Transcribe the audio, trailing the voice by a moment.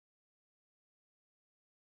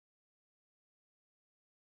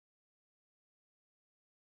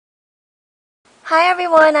Hi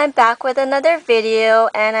everyone, I'm back with another video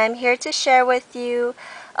and I'm here to share with you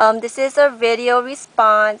this is a video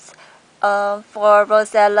response for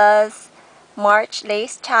Rozzella's March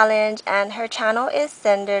Lace Challenge, and her channel is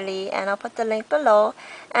zenderlee, and I'll put the link below.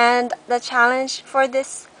 And the challenge for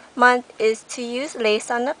this month is to use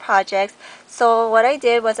lace on the projects. So what I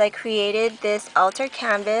did was I created this outer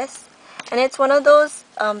canvas, and it's one of those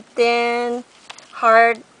thin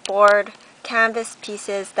hardboard canvas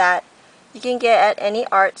pieces that you can get at any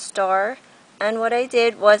art store. And what I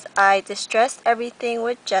did was I distressed everything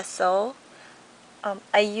with gesso.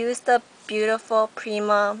 I used the beautiful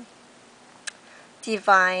Prima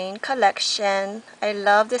Divine collection. I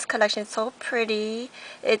love this collection, it's so pretty.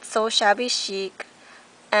 It's so shabby chic.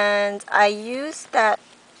 And I used that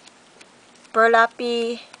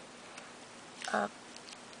burlappy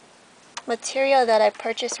material that I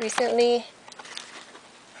purchased recently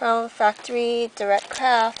from Factory Direct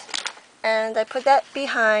Craft, and I put that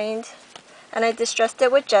behind and I distressed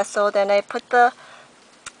it with gesso. Then I put the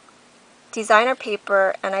designer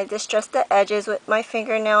paper and I distressed the edges with my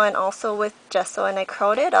fingernail and also with gesso, and I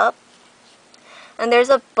curled it up. And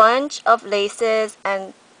there's a bunch of laces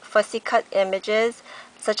and fussy cut images,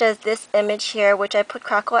 such as this image here, which I put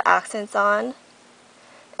crackle accents on.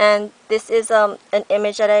 And this is an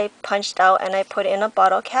image that I punched out and I put in a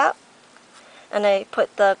bottle cap, and I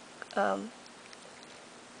put the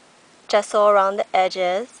gesso around the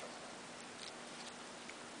edges.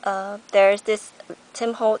 There's this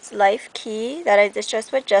Tim Holtz Life key that I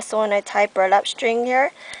distressed with gesso, and I tied burlap string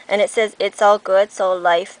here, and it says "It's all good," so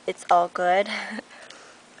life, it's all good.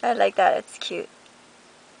 I like that, it's cute.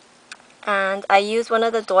 And I used one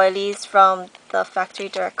of the doilies from the Factory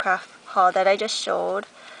Direct Craft haul that I just showed,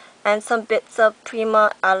 and some bits of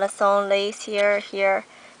Prima Alison lace here,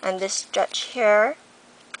 and this stretch here.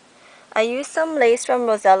 I used some lace from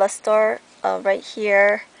Rozzella store right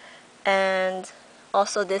here, and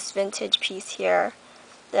also this vintage piece here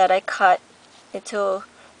that I cut into,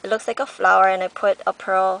 it looks like a flower, and I put a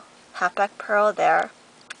pearl, halfback pearl there.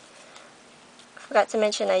 Forgot to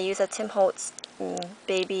mention I use a Tim Holtz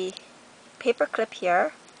baby paper clip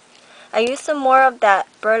here. I used some more of that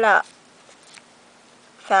burlap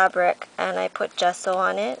fabric and I put gesso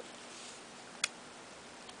on it.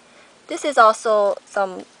 This is also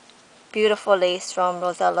some beautiful lace from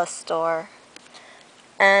Rozzella's store.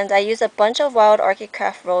 And I used a bunch of wild orchid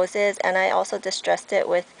craft roses, and I also distressed it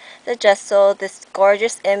with the gesso. This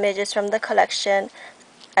gorgeous image is from the collection.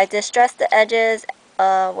 I distressed the edges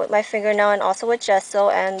with my fingernail and also with gesso,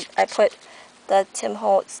 and I put the Tim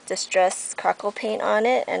Holtz distress crackle paint on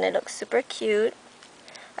it, and it looks super cute.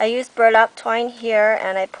 I used burlap twine here,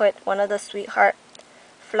 and I put one of the sweetheart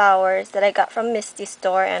flowers that I got from Misty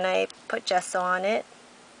store, and I put gesso on it.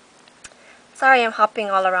 Sorry, I'm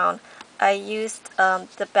hopping all around. I used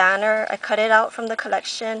the banner. I cut it out from the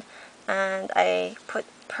collection, and I put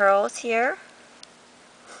pearls here.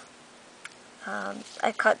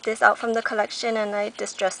 I cut this out from the collection and I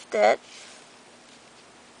distressed it.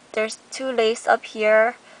 There's two lace up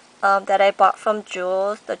here that I bought from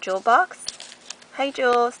Jules, the jewel box. Hi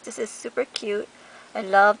Jules, this is super cute. I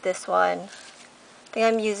love this one. I think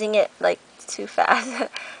I'm using it like too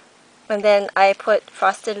fast. And then I put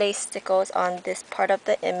frosted lace stickles on this part of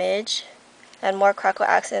the image and more crackle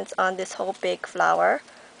accents on this whole big flower.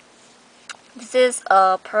 This is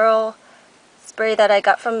a pearl spray that I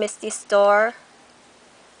got from Misty store.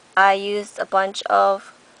 I used a bunch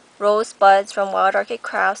of rose buds from Wild Orchid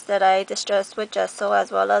Crafts that I distressed with gesso,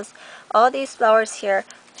 as well as all these flowers here.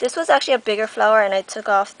 This was actually a bigger flower, and I took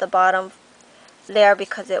off the bottom layer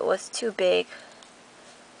because it was too big.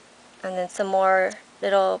 And then some more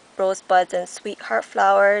little rose buds and sweetheart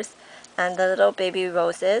flowers, and the little baby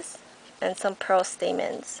roses, and some pearl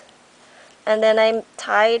stamens. And then I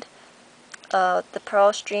tied the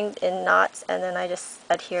pearl string in knots, and then I just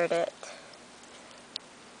adhered it.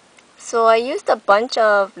 So I used a bunch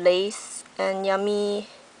of lace and yummy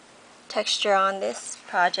texture on this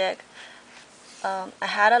project. I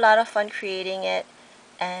had a lot of fun creating it,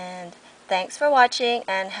 and thanks for watching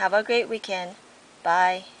and have a great weekend.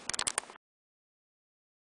 Bye.